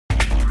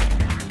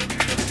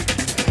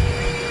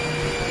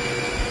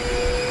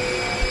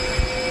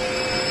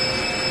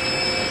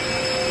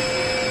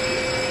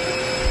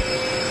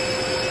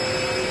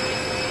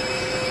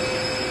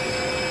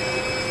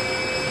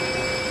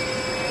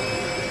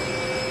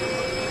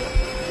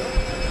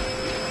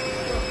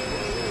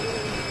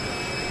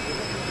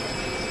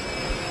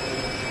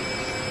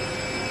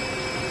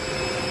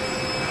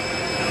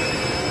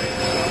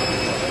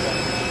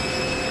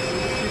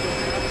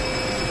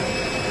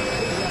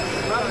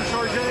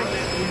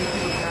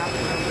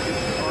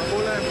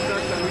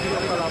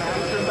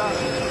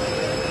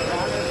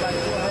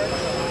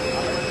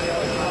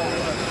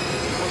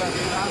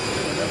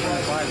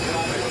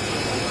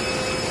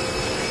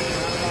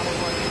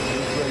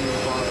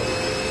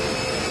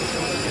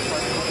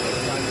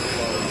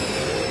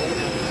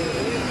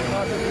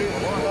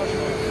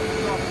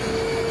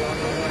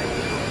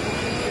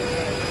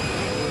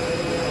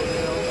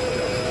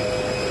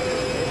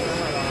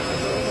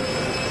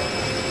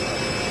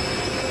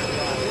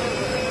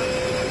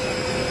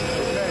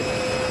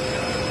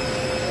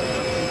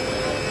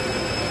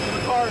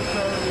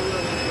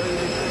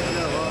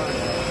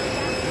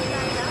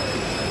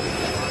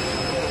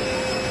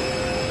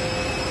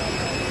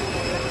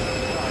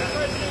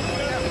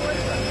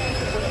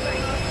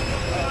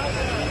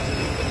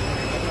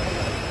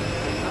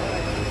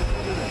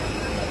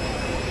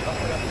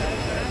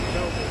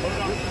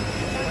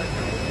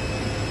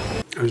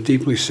I was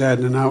deeply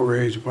saddened and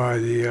outraged by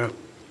the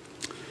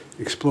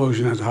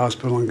explosion at the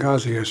hospital in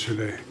Gaza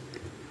yesterday.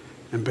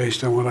 And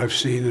based on what I've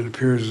seen, it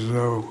appears as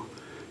though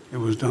it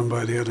was done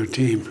by the other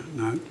team,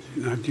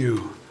 not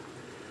you.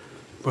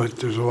 But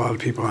there's a lot of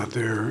people out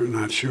there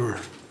not sure.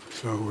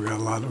 So we've got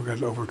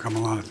to overcome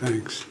a lot of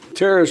things.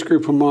 Terrorist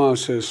group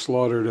Hamas has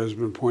slaughtered, as has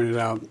been pointed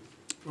out,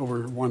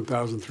 over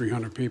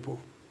 1,300 people.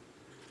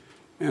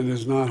 And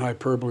it's not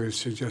hyperbole to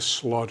suggest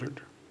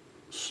slaughtered.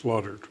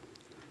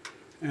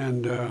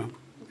 And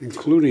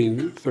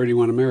including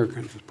 31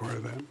 Americans as part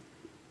of that.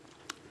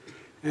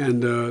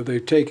 And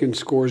they've taken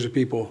scores of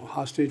people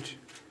hostage,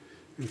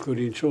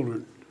 including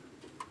children.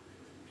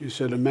 You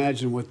said,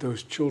 imagine what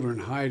those children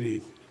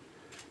hiding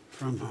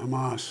from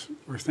Hamas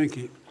were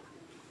thinking.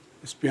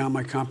 It's beyond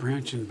my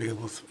comprehension to be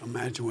able to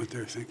imagine what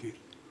they're thinking.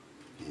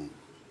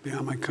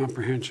 Beyond my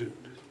comprehension.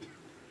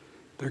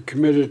 They're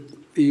committed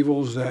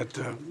evils that,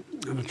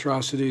 and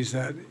atrocities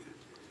that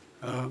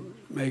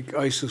make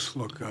ISIS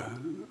look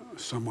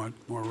somewhat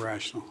more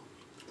rational.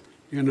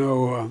 You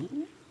know,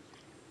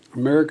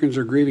 Americans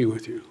are grieving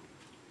with you.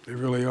 They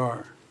really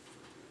are.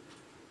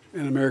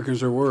 And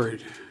Americans are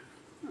worried.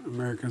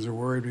 Americans are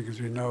worried because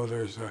we know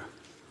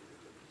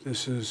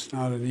this is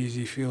not an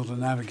easy field to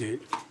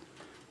navigate,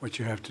 what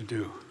you have to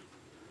do.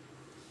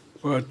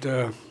 But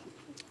the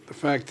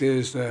fact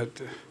is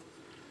that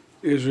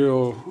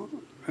Israel,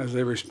 as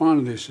they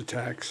respond to these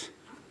attacks,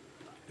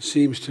 it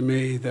seems to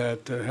me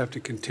that have to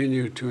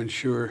continue to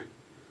ensure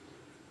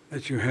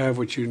that you have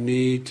what you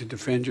need to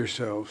defend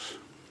yourselves.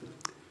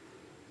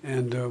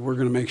 And we're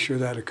going to make sure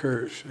that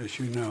occurs, as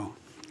you know.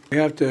 We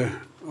have to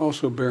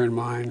also bear in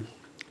mind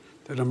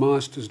that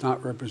Hamas does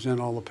not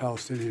represent all the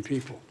Palestinian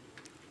people.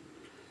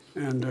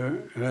 And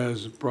it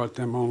has brought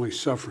them only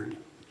suffering.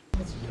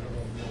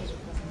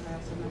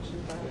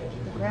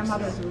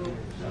 Grandmother who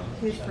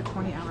hid for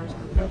 20 hours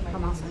with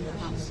Hamas in her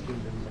house.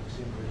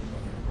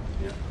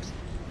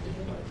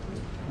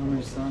 My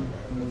son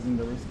was in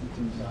the rescue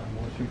team.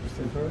 She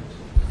saved her.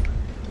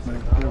 My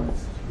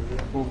parents,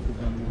 both of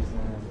them was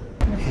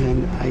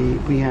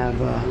And we have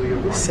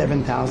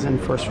 7,000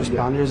 first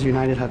responders,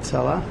 United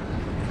Hatzalah.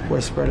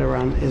 We're spread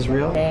around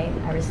Israel. Today,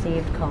 I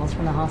received calls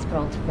from the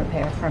hospital to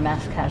prepare for a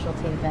mass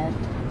casualty event,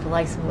 the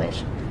likes of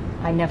which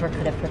I never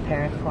could have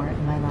prepared for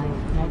in my life.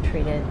 And I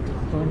treated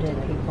wounded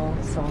people,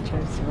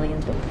 soldiers,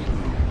 civilians.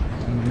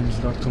 My name is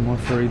Dr. Mo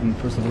Farid, and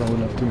first of all, I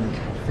would like to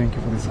thank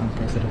you for this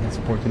unprecedented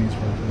support in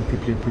Israel. I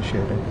deeply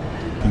appreciate it.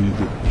 And you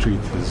did treat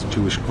his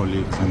Jewish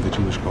colleagues and the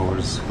Jewish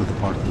goers with the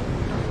party.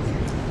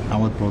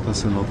 Now it brought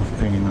us a lot of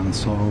pain and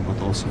sorrow, but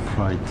also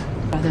pride.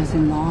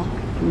 Brothers-in-law,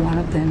 one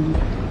of them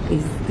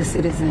is the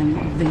citizen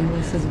of the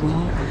U.S. as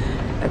well,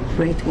 a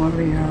great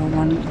warrior,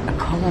 a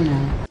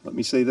colonel. Let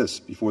me say this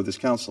before this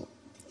council,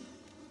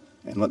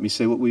 and let me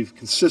say what we've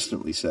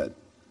consistently said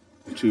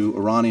to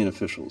Iranian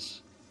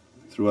officials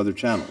through other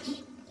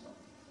channels.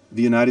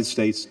 The United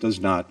States does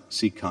not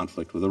seek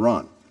conflict with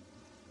Iran.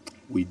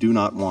 We do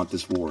not want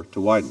this war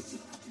to widen.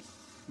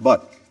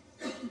 But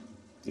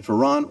if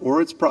Iran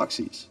or its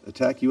proxies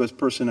attack U.S.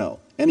 personnel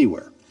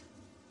anywhere,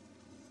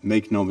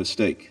 make no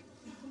mistake,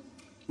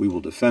 we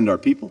will defend our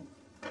people,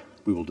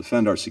 we will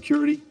defend our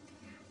security,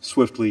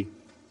 swiftly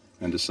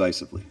and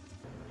decisively.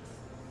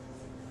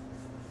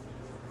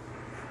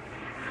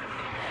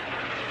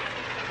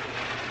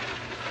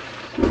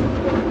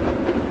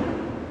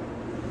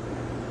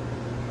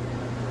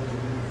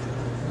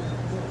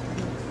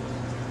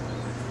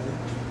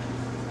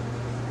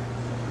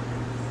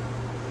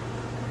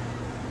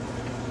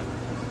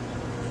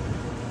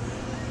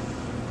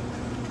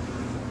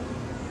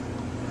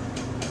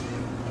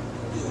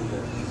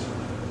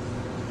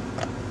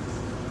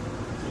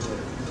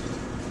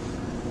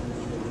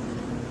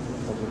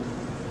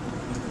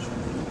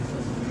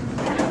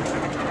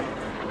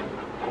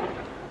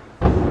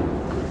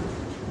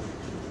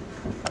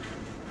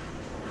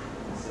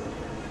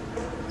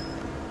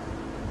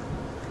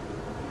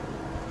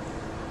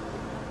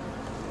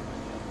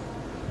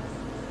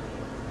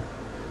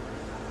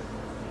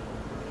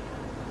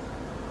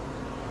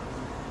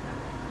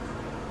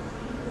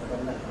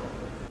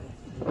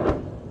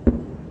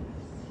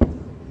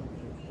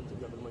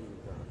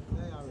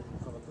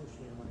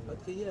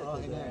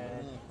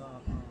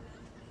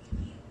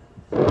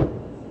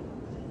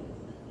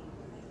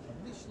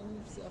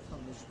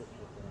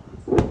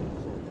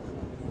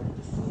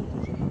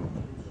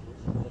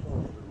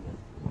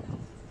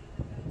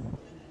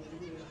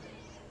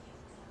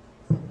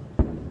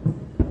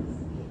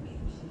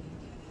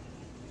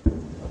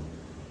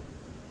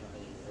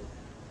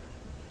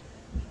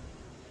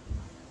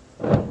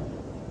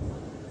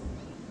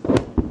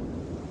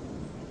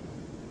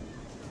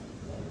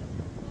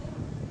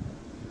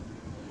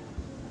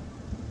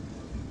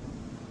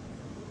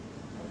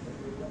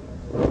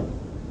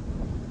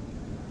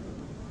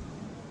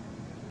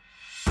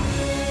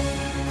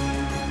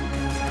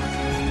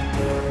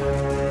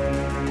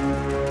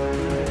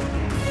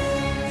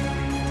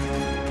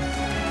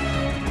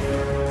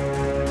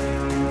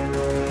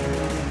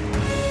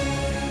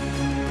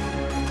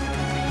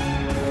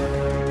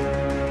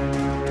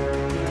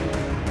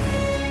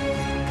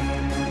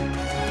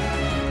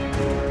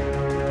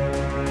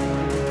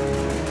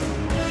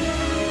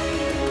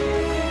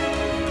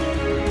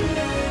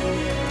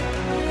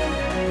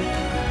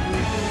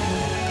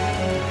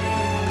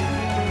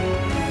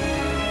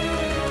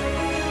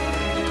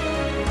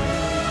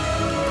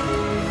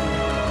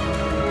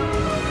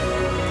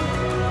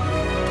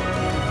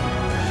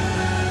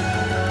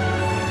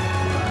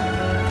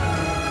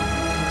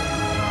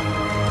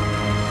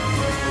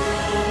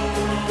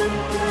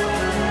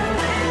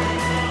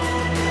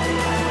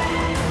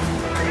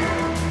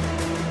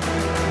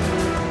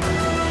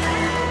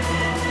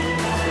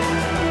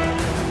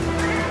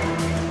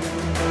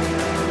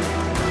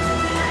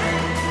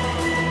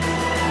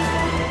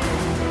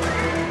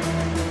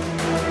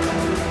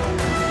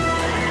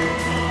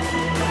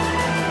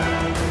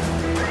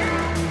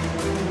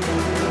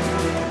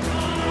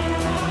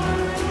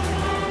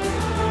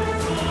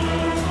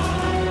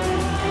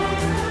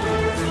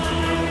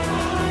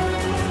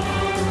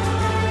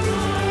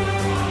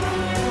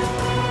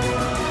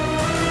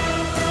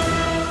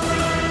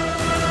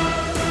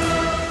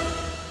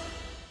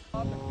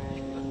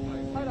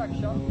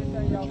 akşam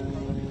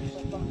Netanyahu'nun bir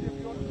toplantı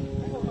yapıyor.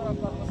 Bu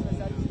fotoğraflar basına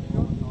servis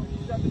ediliyor.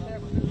 Güzel bir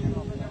teyakkuz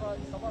ediyoruz. Acaba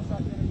sabah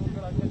saatlerine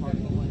doğru hareketler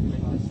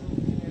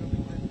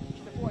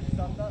İşte bu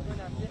açıdan da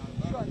önemli.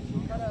 Şu an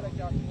için kara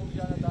harekatı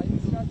olacağına dair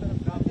İsrail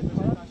tarafından hep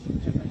karar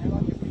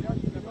devam yapacak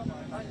diyor.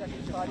 Ancak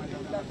bir tarih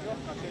belirlenmiyor.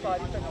 Bu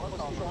tarihte kafası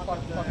çok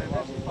farklı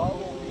farklı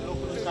bağlı olduğu.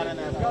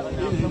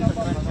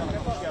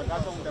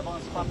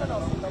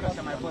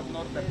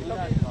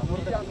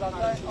 Bir yandan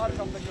da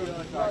arkamda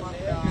gördüğünüz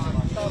Gazze'ye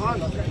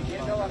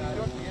saldırıya devam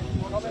ediyor.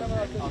 Kameraman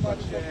arkadaşım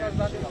Fatih Çoklar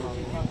zannediyor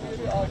ki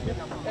bir aldı.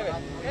 Evet,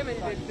 hemen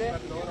ileride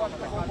bir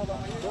başka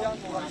bombalamayı yan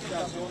bir hadise.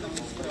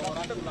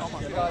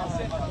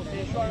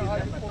 Şu an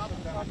ayrı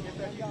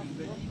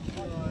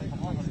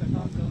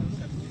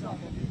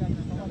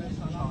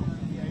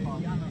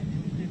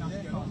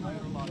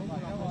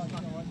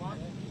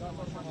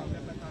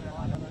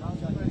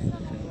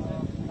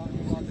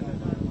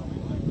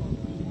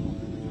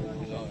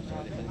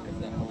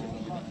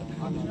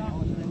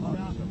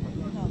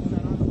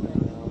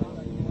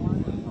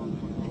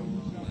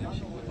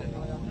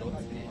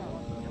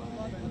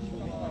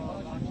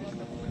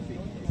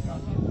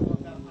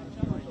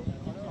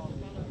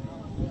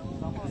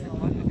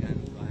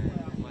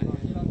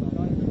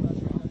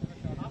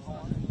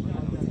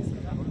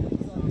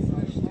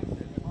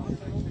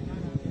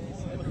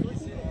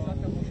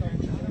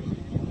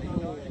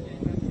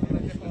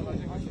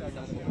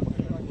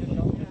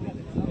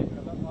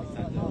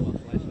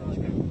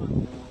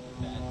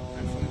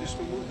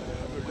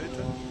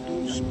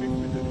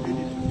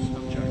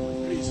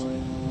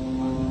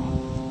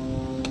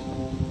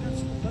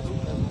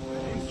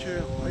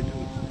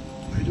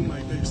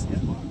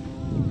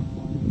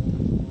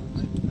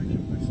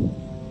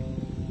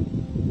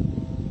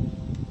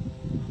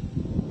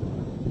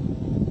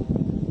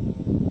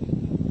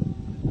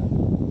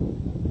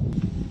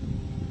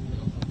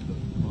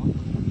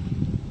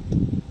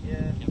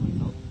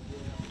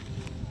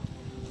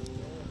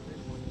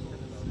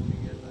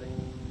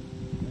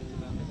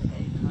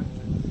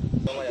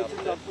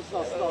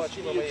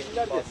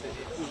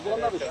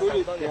uzmanlar da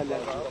şöyle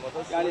değerlendiriyor.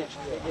 Yani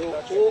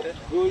o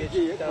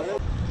bölgeye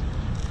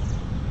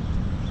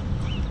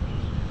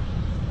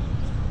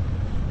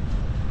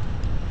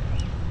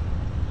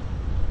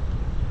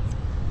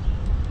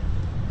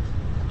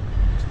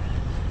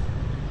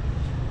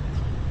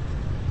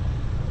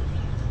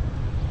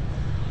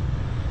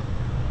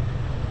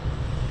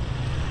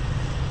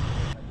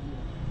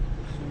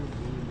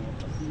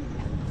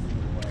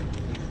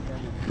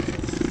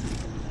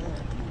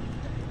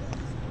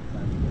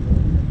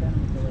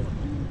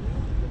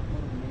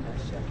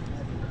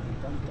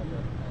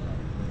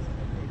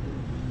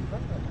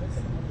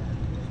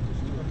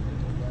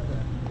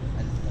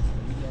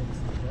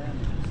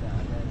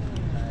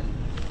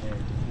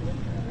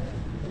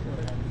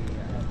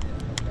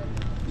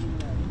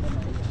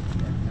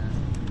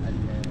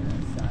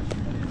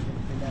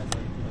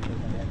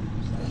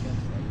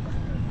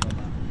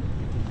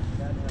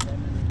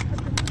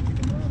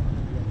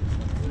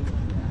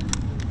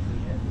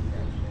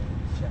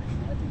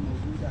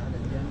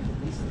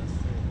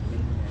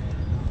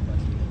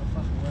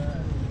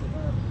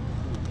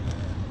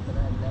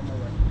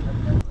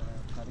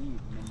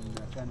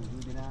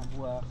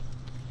هو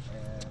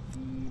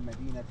في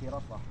مدينة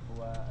رفح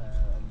هو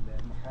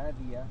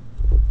المحاذية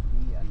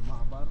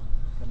للمعبر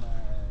كما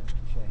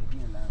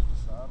تشاهدين الآن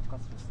صار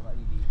قصف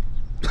إسرائيلي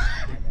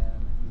على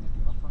مدينة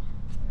رفح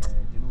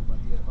جنوب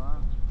القطاع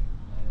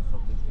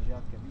صوت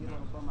انفجار كبير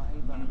وربما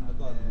أيضا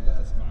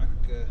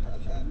أسمعك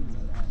الآن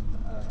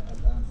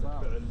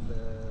بالفعل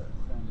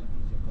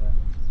نتيجة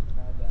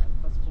هذا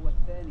القصف هو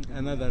الثاني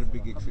Another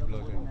big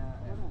explosion.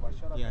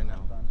 مباشرة Yeah,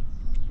 now.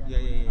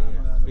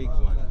 Yeah. Big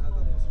one.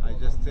 I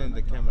just turned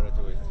the camera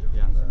to it.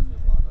 Yeah.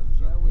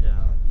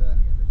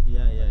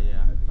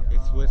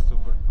 It's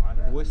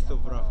west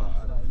of Rafah.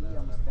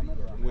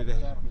 With a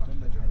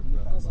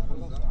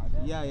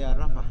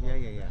Rafah.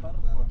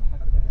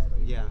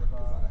 Yeah.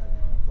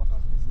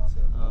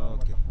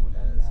 Okay.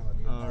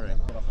 All right.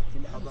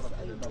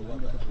 أيضا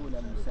عند دخول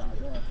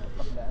المساعدات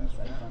وقبل أمس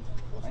أيضا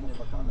عند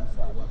دخول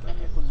المساعدات لم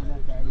يكن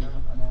هناك أي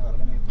هدنة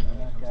ولم يكن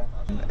هناك.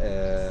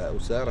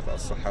 وزارة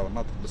الصحة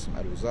والناطق باسم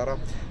الوزارة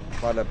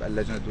طالب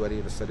اللجنة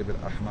الدولية للصليب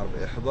الأحمر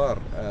بإحضار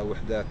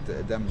وحدات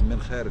دم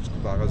من خارج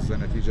قطاع غزة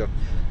نتيجة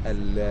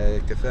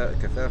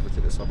كثافة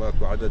الإصابات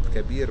وعدد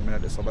كبير من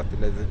الإصابات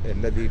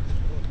الذي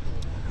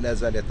لا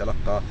زال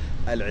يتلقى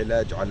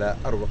العلاج على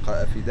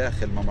أروقة في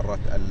داخل ممرات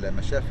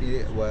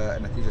المشافي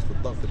ونتيجة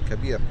الضغط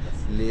الكبير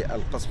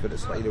للقصف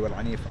الإسرائيلي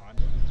والعنيف.